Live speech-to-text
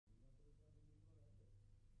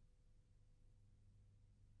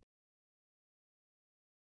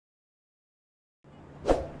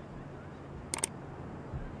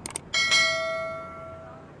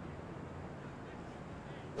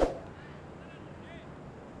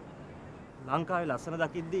ලංකාවේ ලස්සන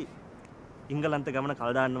දකිද්දි ඉංගලන්ත ගමන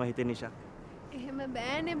කල් දාන්නවා හිතෙන නිසා. එහෙම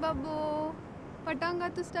බෑනේ බබෝ. පටන්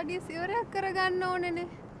ගත්ත ස්ටඩිස් ඉවරයක් කරගන්න ඕනේනේ.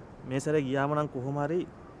 මේ සැරේ ගියාම නම් කොහොම හරි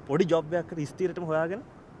පොඩි ජොබ් එකක් කර ස්ථිරටම හොයාගෙන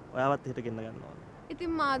ඔයාවත් එහෙට ගෙන්න ගන්නවා.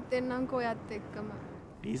 ඉතින් මාත් එන්නම්කෝ ඔයත් එක්කම.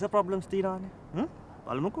 visa problems තියෙනවානේ.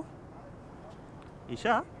 බලමුකෝ.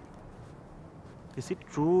 Isha, is it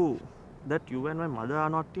true that you and my mother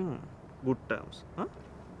are not in good terms?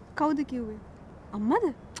 කවුද කිව්වේ? අම්මද?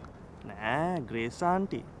 නෑ, Grace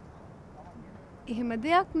auntie. එහෙම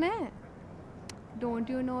දෙයක් නෑ. Don't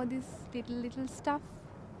you know this little stuff?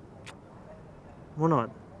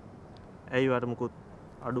 මොනවද? ඇයි වට මොකොත්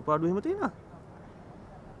අඩුපාඩු එහෙම තියෙනවද?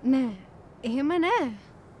 නෑ. එහෙම නෑ.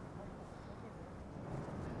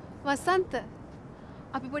 වසන්ත,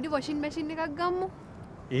 අපි පොඩි වොෂින් මැෂින් එකක් ගම්මු.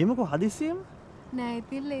 එහෙමකෝ හදිස්සියෙම? නෑ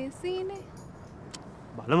ඉතින් ලේසියිනේ.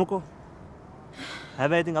 බලමුකෝ.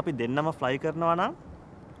 හැබැයි ඉතින් අපි දෙන්නම ෆ්ලයි කරනවා නම්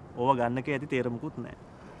ඕව ගන්නකේ ඇති තේරෙමුකුත් නෑ.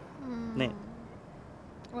 නේ.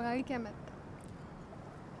 ඔයාගේ කැමැත්ත.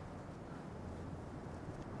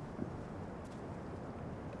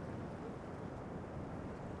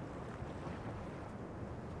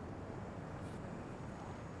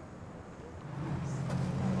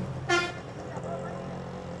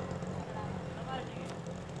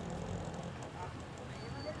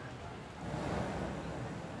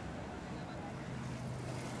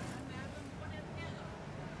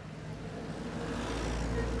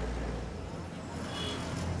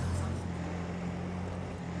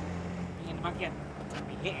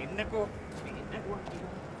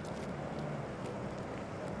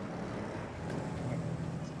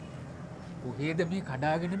 කොහේද මේ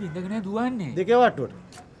කඩාගෙන බින්දගෙන දුවන්නේ? දෙකේ වට්ටුවට.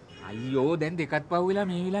 අයියෝ දැන් දෙකත් පහු වෙලා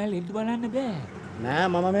මේ වෙලාවේ ලෙඩ බලන්න බෑ. නෑ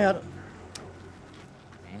මම මේ අර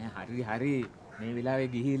නෑ හරි මේ වෙලාවේ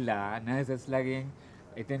ගිහිල්ලා නර්සස්ලාගෙන්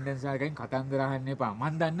ඇටෙන්ඩන්ස් වලගෙන් කතන්දර අහන්න එපා.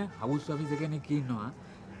 මන් දන්න හවුස් ඔෆිසර් කෙනෙක් ඉන්නවා.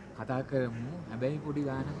 කතා කරමු. හැබැයි පොඩි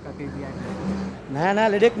ගානක් අතේ තියන්න. නෑ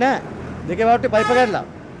ලෙඩෙක් නෑ. දෙකේ වට්ටේ පයිප් කඩලා.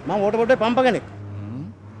 මම වෝටර් බෝඩේ පම්ප කෙනෙක්.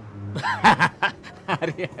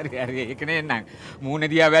 හරි ඒක නෙන්නම් මූණ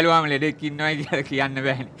දිහා බැලුවාම ලෙඩෙක් ඉන්නවයි කියලා කියන්න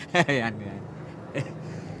බෑනේ. යන්න.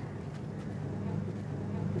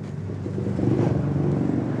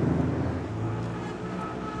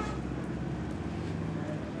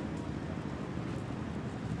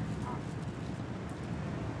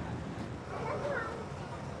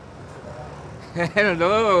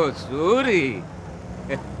 Hello, Suri.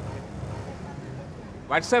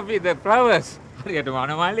 What's up with the flowers? හරියට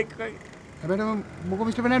වනමාලෙක් වගේ. හැබැයි මොකෝ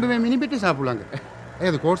මිස්ටර් ෆර්නෑන්ඩෝ මේ මිනි පෙට්ටිය සාපු ළඟ.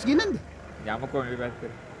 ඒකද කෝට්ස් ගියේ නැද්ද? යමුකෝ මේ පැත්තට.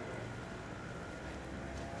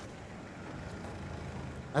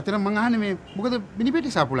 අතන මං අහන්නේ මේ මොකද මිනි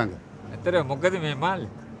පෙට්ටිය සාපු ළඟ? අතර මොකද මේ මාල්?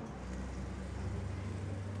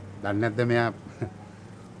 දන්නේ නැද්ද මෙයා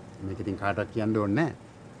මේක ඉතින් කාටවත් කියන්න ඕනේ නැහැ.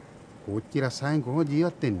 කෝච්චි රස්සාවෙන් කොහොමද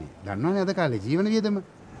ජීවත් වෙන්නේ? දන්නවනේ අද කාලේ ජීවන වියදම.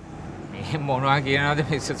 මේ මොනවා කියනවද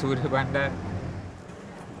මිස්ටර් සූර්ය බණ්ඩාර?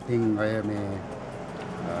 ඉතින් ඔය මේ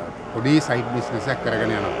පොඩි සයිඩ් බිස්නස් එකක්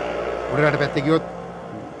කරගෙන යනවා. උඩරට පැත්තේ ගියොත්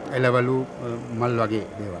එළවලු මල් වගේ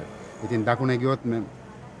දේවල්. ඉතින් දකුණේ ගියොත්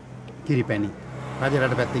කිරිපැණි.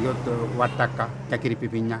 රජරට පැත්තේ ගියොත් වට්ටක්කා, කැකිරි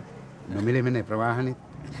පිපිඤ්ඤා. නොමිලෙන්නේ ප්‍රවාහනේ.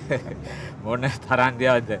 මොන තරම්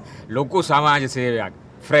දෙයක්ද? ලොකු සමාජ සේවයක්.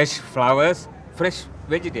 fresh flowers, fresh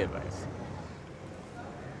vegetables.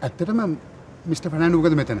 ඇත්තටම මිස්ටර් ෆර්නෑන්ඩෝ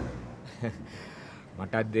මොකද මෙතන?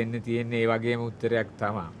 මටත් දෙන්න තියෙන්නේ ඒ වගේම උත්තරයක්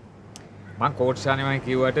තමයි. මං කෝට්සානේ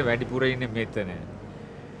කිව්වට වැඩිපුර ඉන්නේ මෙතන.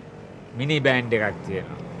 මිනි බෑන්ඩ් එකක්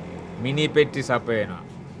තියෙනවා. මිනි පෙට්ටි සපයනවා.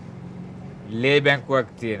 ලේ බැංකුවක්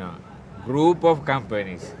තියෙනවා. group of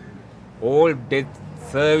companies. all debt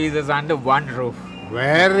services under one roof.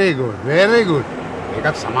 very good.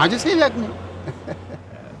 ඒකත් සමාජ සේවයක් නේ.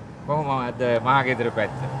 කොහොමද මහගෙදර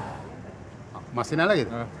පැත්ත? මසිනාලගේද?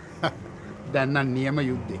 දැන් නම් නියම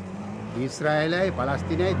යුද්ධේ. ඊශ්‍රායලයි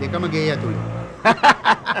පලස්තීනයි දෙකම ගේ ඇතුළේ.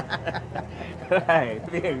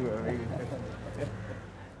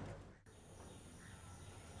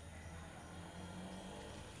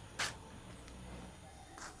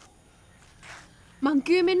 මං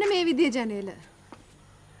කිව්වේ මෙන්න මේ විදිය ජනේල.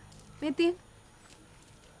 මේ තියෙන.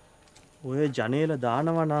 ඔය ජනේල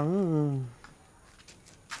දානවා නම්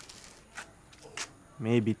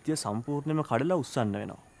මේ බිත්තිය සම්පූර්ණයෙන්ම කඩලා උස්සන්න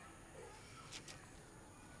වෙනවා.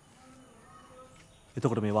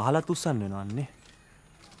 එතකොට මේ වහලත් උස්සන්න වෙනවන්නේ.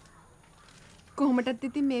 කොහොමටත්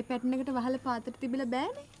ඉතින් මේ පැටර්න් එකට වහල පාතට තිබිලා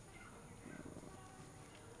බෑනේ.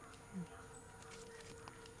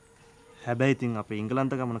 හැබැයි ඉතින් අපේ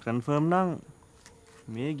ඉංගලන්ත ගමන කන්ෆර්ම් නම්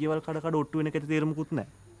මේ ගෙවල් කඩ ඔට්ටු වෙන එකට තේරුමකුත් නැහැ.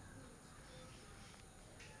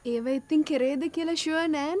 ඒව ඉතින් කෙරේද කියලා ෂුවර්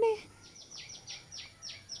නෑනේ.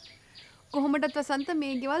 කොහොමදත් වසන්ත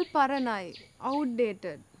මේ ගෙවල් පරණයි.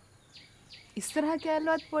 outdated. ඉස්සරහ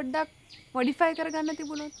කැලලවත් පොඩ්ඩක් modify කරගන්න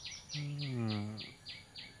තිබුණොත්.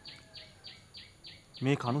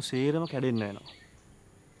 මේ කණු සේරම කැඩෙන්න යනවා.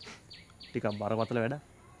 ටිකක් බරපතල වැඩ.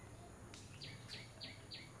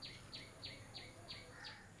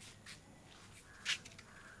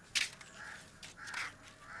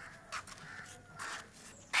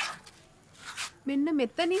 මෙන්න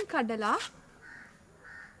මෙතනින් කඩලා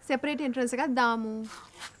separate entrance එකක් දාමු.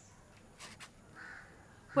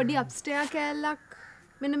 පොඩි upstairs කෑල්ලක්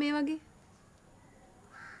මෙන්න මේ වගේ.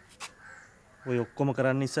 ඔය ඔක්කොම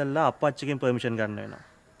කරන්න ඉස්සෙල්ලා අප්පච්චිගෙන් පර්මිෂන් ගන්න වෙනවා.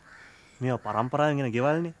 මේවා පරම්පරාවෙන් එන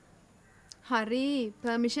ගෙවල්නේ. හරි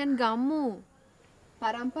permission ගම්මු.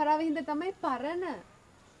 පරම්පරාවේ හින්දා තමයි පරණ.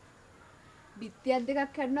 බිත්තියක්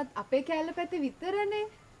දෙකක් කැඩුනත් අපේ කෑල්ල පැත්තේ විතරනේ.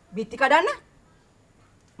 බිත්ති කඩන්න?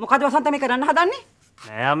 මොකද වසන්ත මේ කරන්න හදන්නේ?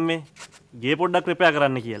 නෑ අම්මේ. ගේ පොඩ්ඩක් රිපෙයාර්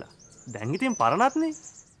කරන්න කියලා. දැන් ඉතින් පරණත්නේ.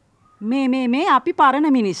 මේ අපි පරණ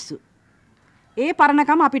මිනිස්සු. ඒ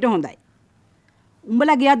පරණකම අපිට හොඳයි.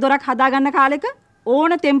 උඹලා ගියක් දොරක් හදාගන්න කාලෙක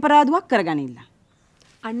ඕන ටෙම්පරාදුවක් කරගනින්න.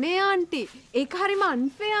 අනේ ආන්ටි ඒක හරිම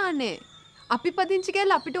unfair නේ. අපි පදිංචි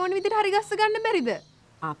කියලා අපිට ඕන විදිහට හරි ගස්ස ගන්න බැරිද?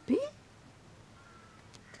 අපි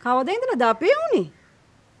කවද ඉඳලාද අපේ උනේ?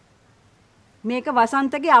 මේක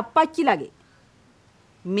වසන්තගේ අප්පච්චිලගේ.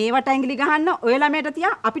 මේවට ඇඟිලි ගහන්න ඔය ළමයට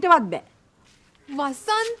තියා අපිටවත් බෑ.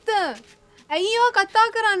 වසන්ත ඇයි ඔය කතා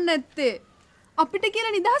කරන්නේ නැත්තේ? අපිට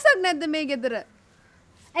කියලා නිදහසක් නැද්ද මේ ගෙදර?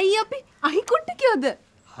 ඇයි අපි අහිකුට්ටි කියද?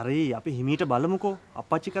 හරි අපි හිමීට බලමුකෝ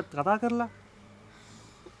අප්පච්චිකත් කතා කරලා.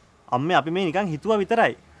 අම්මේ අපි මේ නිකන් හිතුවා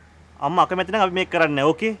විතරයි. අම්මා අකමැති නම් අපි මේක කරන්නේ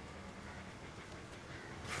නැහැ. ඕකේ?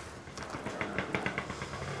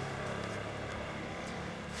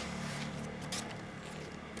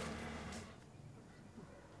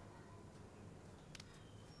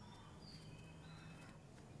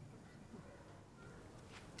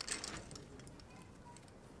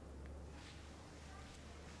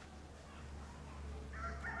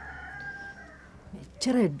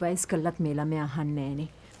 මෙච්චර ඇඩ්වයිස් කළත් මේ ළමයා අහන්නේ නැහනේ.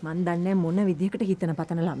 මන් දන්නේ මොන විදිහකට හිතන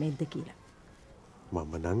පතන ළමෙක්ද කියලා.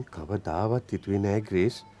 මම නම් කවදාවත් හිතුවේ නෑ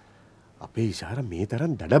ග්‍රේස් අපේ ඉෂාර මේ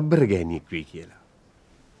තරම් දඩබ්බර ගෑණියෙක් වෙයි කියලා.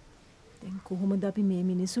 දැන් කොහොමද අපි මේ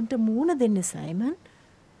මිනිසුන්ට මූණ දෙන්නේ සයිමන්?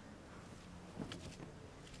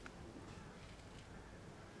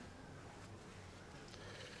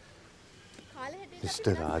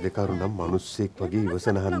 මිස්ටර් රාජකරු නම් මිනිස්සෙක් වගේ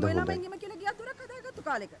ඉවසන හන්ද හොඳයි.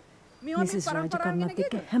 මිසිස් රාජකරුණත්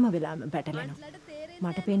එක්ක හැම වෙලාවෙම පැටලෙනවා.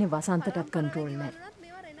 මට පේන්නේ වසන්තටත් කන්ට්‍රෝල් නැහැ.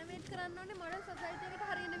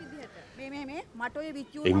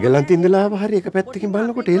 එංගලන්තේ ඉඳලා ආව හරි එක පැත්තකින්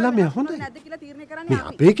බලනකොට ඒ ළමයා හොඳයි. මේ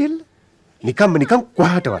අපේ කෙල්ල නිකන්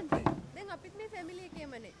කොහාටවත් නැහැ. දැන් අපිත් මේ ෆැමිලි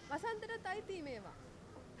එකේමනේ. වසන්තටත් අයිති මේවා.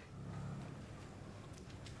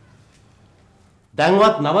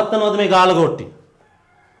 දැන්වත් නවත්තනවද මේ ගාලගොට්ටි?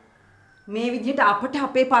 මේ විදිහට අපට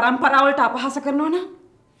අපේ පරම්පරාවලට අපහාස කරනවා නම්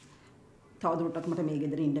තවදුරටත් මට මේ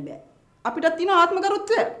ගෙදර ඉන්න බෑ. අපිටත් තියෙන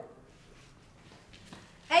ආත්මගරුත්වය.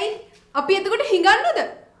 ඇයි අපි එතකොට හිඟන්නද?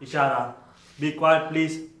 Ishara be quiet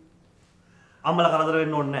please. අම්මලා කරදර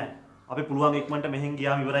වෙන්න ඕනේ නැහැ. අපි පුළුවන් ඉක්මනට මෙහෙන්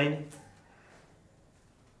ගියාම ඉවරයිනේ.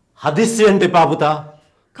 හදිස්සි වෙන්න එපා පුතා.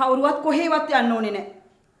 කවුරුවත් කොහෙවත් යන්න ඕනේ නැහැ.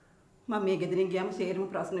 මම මේ ගෙදරින් ගියාම සේරම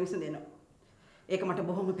ප්‍රශ්න විසඳෙනවා. ඒක මට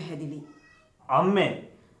බොහොම පැහැදිලි. අම්මේ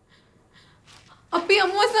අපි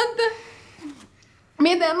අම්මු වසන්ත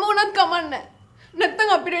මේ දැම්ම උනත් කමන්නේ.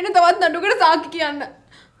 නැත්තම් අපිට වෙන තවත් නඩුවකට සාක්ෂි කියන්න.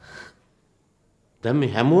 දැන්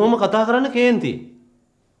මේ හැමෝම කතා කරන්න කේන්ති.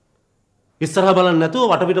 ඉස්සරහා බලන්න නැතුව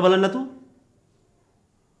වටපිට බලන්න නැතුව.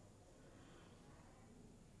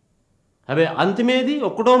 හැබැයි අන්තිමේදී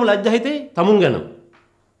ඔක්කොටම ලැජ්ජා හිතේ තමුන් ගැන.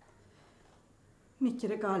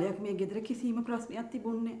 මෙච්චර කාලයක් මේ ගෙදර කිසිම ප්‍රශ්නයක්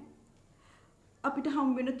තිබුණේ නැහැ. අපිට හම්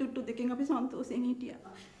වෙන තුට්ටු දෙකෙන් අපි සන්තෝෂයෙන්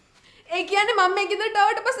හිටියා. ඒ කියන්නේ මම මේ ගෙදරට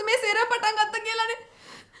ආවට පස්සේ මේ සේරම පටන් ගත්තා කියලානේ.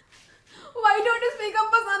 Why don't you speak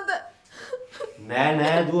up වසන්ත?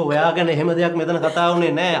 නෑ දුව ඔයා ගැන එහෙම දෙයක් මෙතන කතා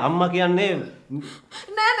වුණේ නෑ. අම්මා කියන්නේ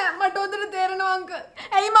නෑ මට උදේ තේරෙනවා අංකල්.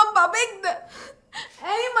 ඇයි මම බබෙක්ද?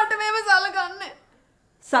 ඇයි මට මේව සලකන්නේ?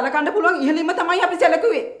 සලකන්න පුළුවන් ඉහළින්ම තමයි අපි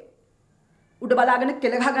සැලකුවේ. උඩ බලාගෙන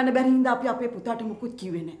කෙල ගහ ගන්න බැරි හින්දා අපි අපේ පුතාට මුකුත්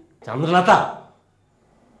කිව්වේ නෑ. චන්ද්‍රලතා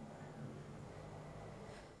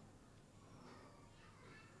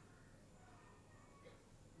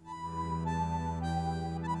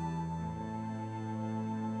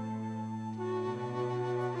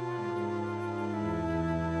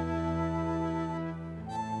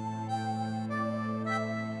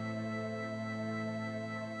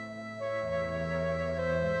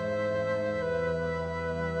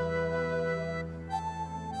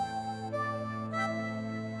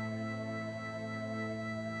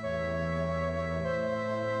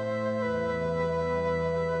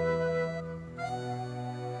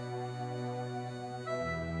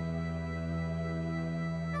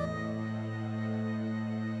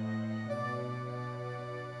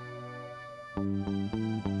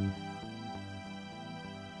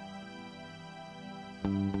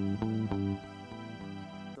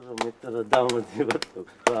දමදිවතු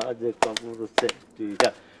රාජ කපුරු සෙට්ටිය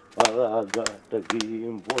පරාගට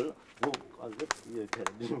ගීම් බොල් අලතිය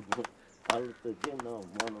කැඩීම් අලතගෙන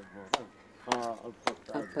මන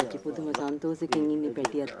අප්පච්චි පුදුම සන්තෝෂකින් ඉන්නේ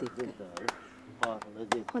පැටියත් එක්ක.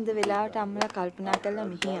 හොඳ වෙලාවට අම්මලා කල්පනා කළා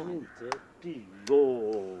මෙහි ආන්න.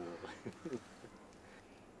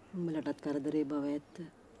 උඹලටත් කරදරේ බව ඇත්ත.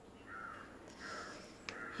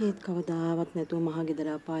 ඒත් කවදාවත් නැතුව මහ ගෙදර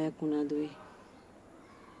අපායක් වුණා දුවේ.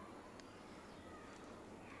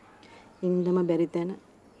 ඉන්නම බැරි තැන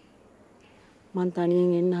මං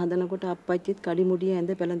තනියෙන් එන්න හදනකොට අප්පච්චිත් කඩි මුඩිය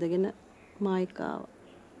ඇඳ පැලඳගෙන මායික ආවා.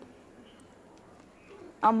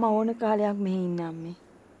 අම්මා ඕන කාලයක් මෙහි ඉන්න අම්මේ.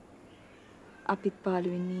 අපිත් පාළු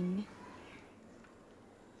වෙන්න ඉන්නේ.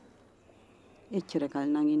 එච්චර කල්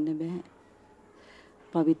නම් ඉන්න බෑ.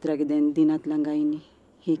 පවිත්‍රාගේ දැන් දිනත් ළඟයිනේ.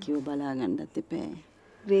 හේකියව බලා ගන්නත් එපා.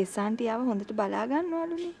 රේසාන්ටියාව හොඳට බලා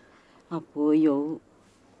ගන්නවලුනේ. අපෝ යෝ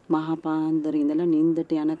මහා පාන්දර ඉඳලා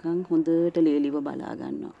නිින්දට යනකම් හොඳට ලේලිව බලා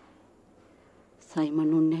ගන්නවා.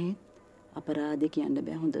 සයිමන් උන්නේ අපරාධේ කියන්න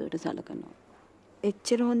බෑ හොඳට සලකනවා.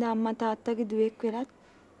 එච්චර හොඳ අම්මා තාත්තගේ දුවෙක් වෙලත්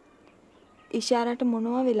ඉෂාරට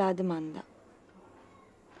මොනව වෙලාද මන්දා.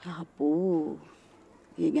 අපෝ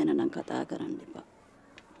ඒ ගැන නම් කතා කරන්න එපා.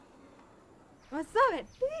 මස්සා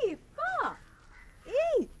වැට්ටි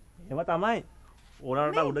ඒයි එහෙම තමයි.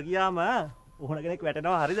 ඕනකට උඩ ගියාම ඕන කෙනෙක්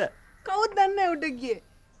වැටෙනවා හරිද? කවුද දන්නේ උඩ ගියේ?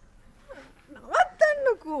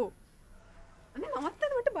 නවත්තන්නකෝ. අනේ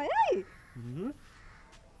නවත්තන්න මට බයයි.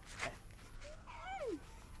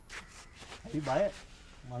 ඇයි බය?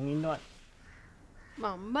 මං ඉන්නවා.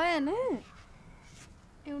 මම බය නෑ.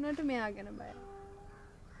 ඒ උනට මෙයා ගැන බයයි.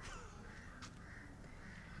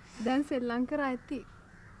 දැන් සෙල්ලම් කරා ඇති.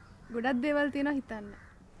 ගොඩක් දේවල් තියෙනවා හිතන්න.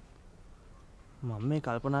 මම මේ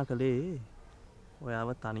කල්පනා කළේ ඔයාව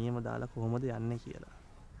තනියම දාලා කොහොමද යන්නේ කියලා.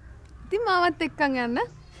 ඉතින් මාවත් එක්කන් යන්න.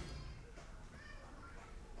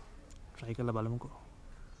 try කරලා බලමුකෝ.